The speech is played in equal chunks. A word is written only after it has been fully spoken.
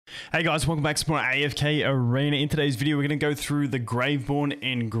Hey guys, welcome back to more AFK Arena. In today's video, we're going to go through the Graveborn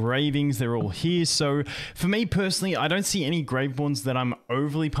Engravings. They're all here. So for me personally, I don't see any Graveborns that I'm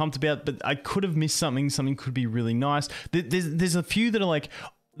overly pumped about, but I could have missed something. Something could be really nice. There's a few that are like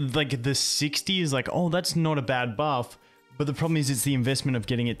the 60 is like, oh, that's not a bad buff. But the problem is it's the investment of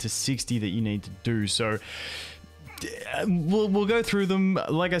getting it to 60 that you need to do. So we'll go through them.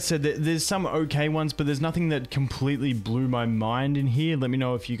 Like I said, there's some okay ones, but there's nothing that completely blew my mind in here. Let me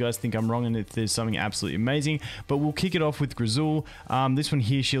know if you guys think I'm wrong and if there's something absolutely amazing. But we'll kick it off with Grazul. This one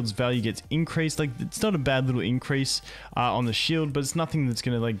here, shield's value gets increased. Like, it's not a bad little increase on the shield, but it's nothing that's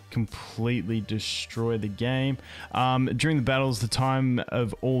going to like completely destroy the game. During the battles, the time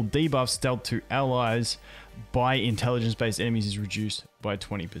of all debuffs dealt to allies by intelligence-based enemies is reduced by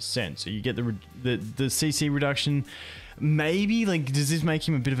 20%. So you get the CC reduction. Maybe, like, does this make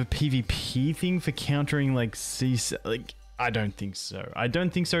him a bit of a PvP thing for countering, like, CC? Like, I don't think so. I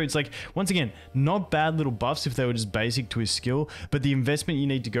don't think so. It's like, once again, not bad little buffs if they were just basic to his skill, but the investment you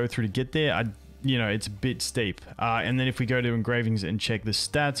need to go through to get there, you know, it's a bit steep. And then if we go to engravings and check the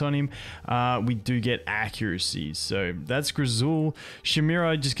stats on him, we do get accuracy. So that's Grazul.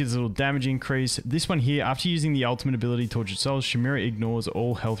 Shimira just gets a little damage increase. This one here, after using the ultimate ability Tortured Souls, Shimira ignores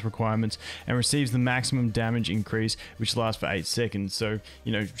all health requirements and receives the maximum damage increase, which lasts for 8 seconds. So,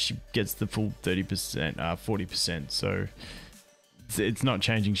 you know, she gets the full 30%, 40%. So it's not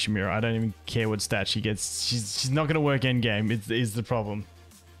changing Shimira. I don't even care what stat she gets. She's not going to work end game, is the problem.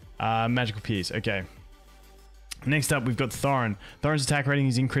 Magical Pierce, okay. Next up, we've got Thorin. Thorin's attack rating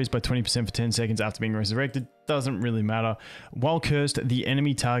is increased by 20% for 10 seconds after being resurrected. Doesn't really matter. While cursed, the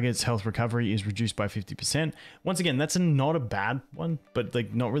enemy target's health recovery is reduced by 50%. Once again, that's not a bad one, but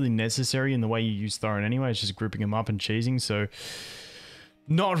like not really necessary in the way you use Thorin anyway. It's just grouping them up and cheesing, so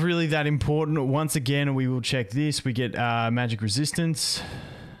not really that important. Once again, we will check this. We get magic resistance.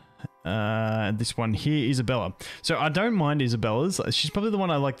 This one here, Isabella. So I don't mind Isabella's. She's probably the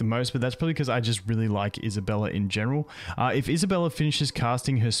one I like the most, but that's probably because I just really like Isabella in general. If Isabella finishes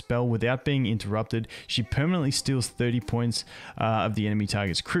casting her spell without being interrupted, she permanently steals 30 points of the enemy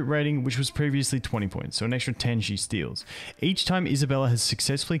target's crit rating, which was previously 20 points. So an extra 10 she steals. Each time Isabella has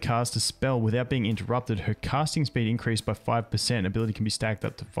successfully cast a spell without being interrupted, her casting speed increased by 5%. Ability can be stacked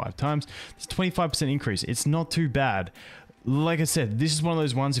up to 5 times. It's a 25% increase. It's not too bad. Like I said, this is one of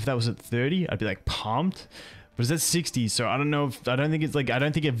those ones, if that was at 30, I'd be like pumped. But it's at 60, so I don't know if, I don't think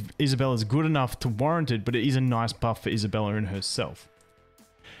if Isabella's good enough to warrant it, but it is a nice buff for Isabella in herself.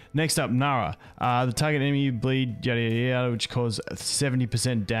 Next up, Nara. The target enemy bleed, yada yada yada, which cause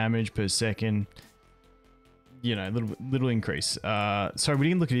 70% damage per second. You know, little increase. Sorry, we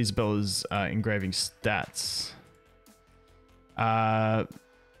didn't look at Isabella's engraving stats.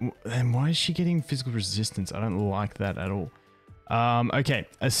 And why is she getting physical resistance? I don't like that at all. Okay,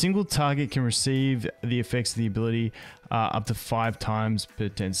 a single target can receive the effects of the ability up to 5 times per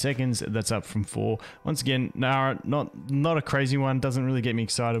 10 seconds. That's up from 4. Once again, Nara, not a crazy one. Doesn't really get me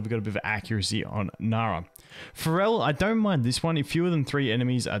excited. We've got a bit of accuracy on Nara. Pharrell, I don't mind this one. If fewer than 3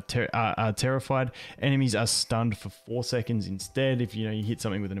 enemies are terrified, enemies are stunned for 4 seconds instead. If you hit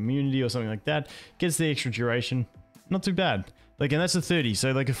something with an immunity or something like that, gets the extra duration. Not too bad. Like, and that's a 30.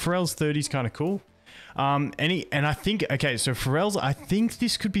 So like a Pharrell's 30 is kind of cool. And I think, okay, so Pharrell's, I think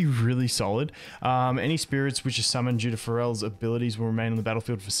this could be really solid. Any spirits which are summoned due to Pharrell's abilities will remain on the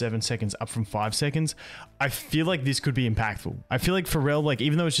battlefield for 7 seconds, up from 5 seconds. I feel like this could be impactful. I feel like Pharrell, like,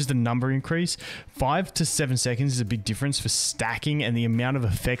 even though it's just a number increase, 5 to 7 seconds is a big difference for stacking and the amount of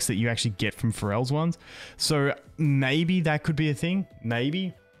effects that you actually get from Pharrell's ones. So maybe that could be a thing.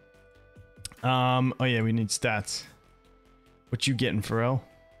 Maybe. Oh yeah, we need stats. What you getting, Pharrell?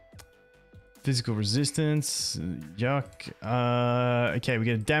 Physical resistance, yuck. Okay, we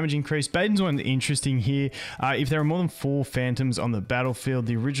get a damage increase. Baiden's one interesting here. If there are more than 4 phantoms on the battlefield,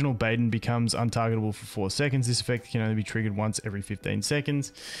 the original Baiden becomes untargetable for 4 seconds. This effect can only be triggered once every 15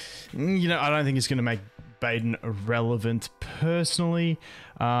 seconds. You know, I don't think it's going to make Baiden irrelevant personally.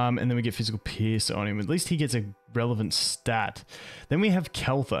 And then we get physical pierce on him. At least he gets a relevant stat. Then we have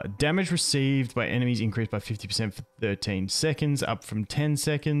Keltha. Damage received by enemies increased by 50% for 13 seconds, up from 10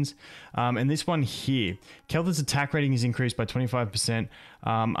 seconds. And this one here, Keltha's attack rating is increased by 25%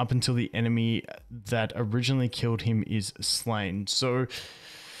 up until the enemy that originally killed him is slain. So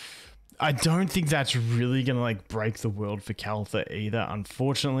I don't think that's really going to like break the world for Keltha either,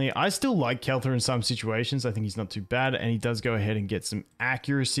 unfortunately. I still like Keltha in some situations. I think he's not too bad, and he does go ahead and get some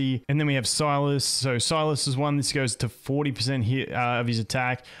accuracy. And then we have Silas. So Silas is one. This goes to 40% here of his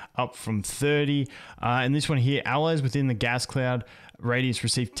attack, up from 30. And this one here, allies within the gas cloud radius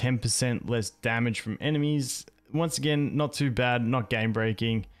receive 10% less damage from enemies. Once again, not too bad, not game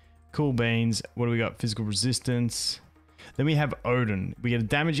breaking. Cool beans. What do we got? Physical resistance. Then we have Odin. We get a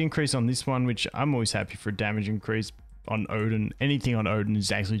damage increase on this one, which I'm always happy for a damage increase on Odin. Anything on Odin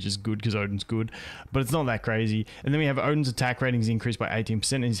is actually just good because Odin's good, but it's not that crazy. And then we have Odin's attack ratings increased by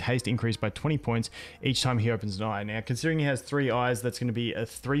 18% and his haste increased by 20 points each time he opens an eye. Now, considering he has 3 eyes, that's going to be a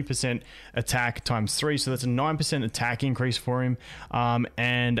 3% attack times 3, so that's a 9% attack increase for him,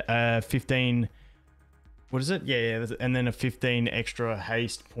 and a 15... What is it? Yeah, and then a 15 extra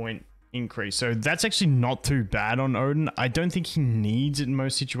haste point increase. So that's actually not too bad on Odin. I don't think he needs it in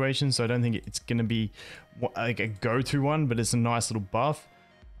most situations, so I don't think it's going to be like a go-to one, but it's a nice little buff.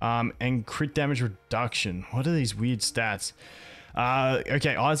 And crit damage reduction. What are these weird stats?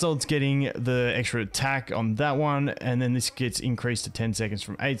 Okay, Isold's getting the extra attack on that one, and then this gets increased to 10 seconds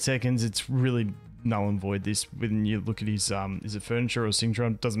from 8 seconds. It's really null and void this when you look at his is it furniture or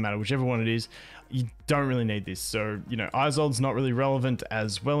synctron? Doesn't matter, whichever one it is, you don't really need this. So, you know, Isold's not really relevant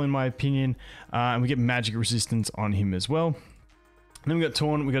as well in my opinion, and we get magic resistance on him as well. And then we got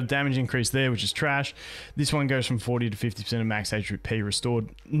Torn, we got a damage increase there, which is trash. This one goes from 40 to 50% of max HP restored.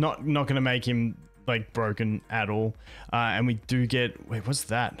 Not gonna make him like broken at all. And we do get, wait, what's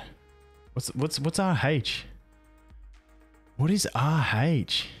that? What's RH? What is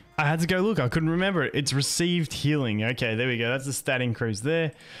RH? I had to go look, I couldn't remember it. It's received healing. Okay, there we go. That's the stat increase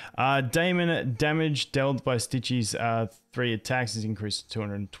there. Damon, damage dealt by Stitch's 3 attacks is increased to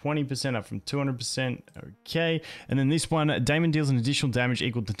 220%, up from 200%. Okay, and then this one, Damon deals an additional damage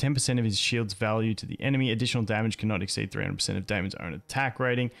equal to 10% of his shield's value to the enemy. Additional damage cannot exceed 300% of Damon's own attack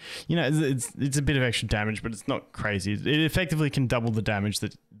rating. You know, it's a bit of extra damage, but it's not crazy. It effectively can double the damage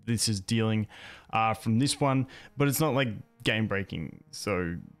that this is dealing from this one, but it's not like game breaking.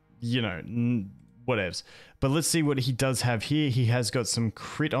 So, you know, whatevs. But let's see what he does have here. He has got some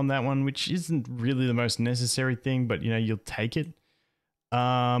crit on that one, which isn't really the most necessary thing, but, you know, you'll take it.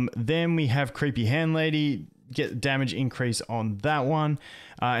 Then we have Creepy Hand Lady. Get damage increase on that one.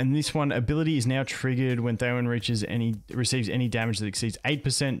 And this one, ability is now triggered when Théowen receives any damage that exceeds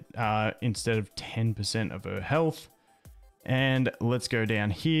 8% instead of 10% of her health. And let's go down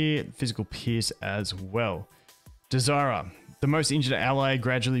here. Physical Pierce as well. Desira. The most injured ally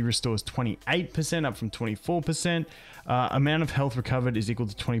gradually restores 28%, up from 24%. Amount of health recovered is equal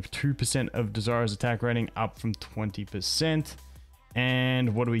to 22% of Desira's attack rating, up from 20%.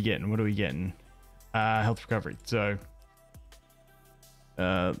 And what are we getting? What are we getting? Health recovery. So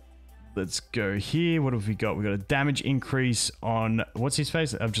let's go here. What have we got? We got a damage increase on, what's his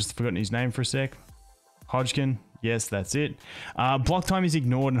face? I've just forgotten his name for a sec. Hodgkin. Yes, that's it. Block time is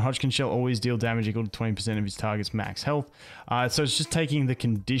ignored, and Hodgkin shall always deal damage equal to 20% of his target's max health. So it's just taking the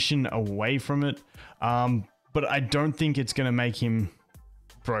condition away from it. But I don't think it's going to make him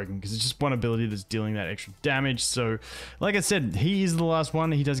broken, because it's just one ability that's dealing that extra damage. So, like I said, he is the last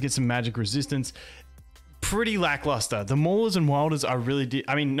one. He does get some magic resistance. Pretty lackluster. The Maulers and Wilders are really...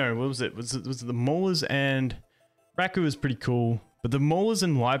 I mean, no, what was it? Was it the Maulers and... Raku was pretty cool. But the Maulers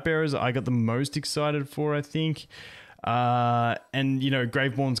and Lightbearers I got the most excited for, I think. And, you know,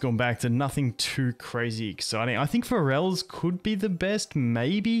 Graveborn's gone back to nothing too crazy exciting. I think Pharrell's could be the best,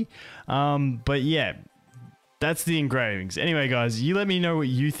 maybe. But yeah, that's the engravings. Anyway, guys, you let me know what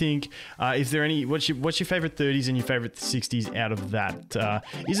you think. Is there any... What's your favorite 30s and your favorite 60s out of that?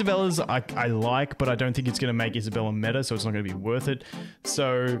 Isabella's I like, but I don't think it's going to make Isabella meta, so it's not going to be worth it.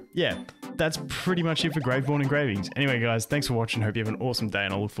 So, yeah, that's pretty much it for Graveborn Engravings. Anyway, guys, thanks for watching. Hope you have an awesome day,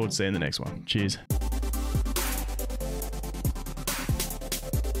 and I'll look forward to seeing you in the next one. Cheers.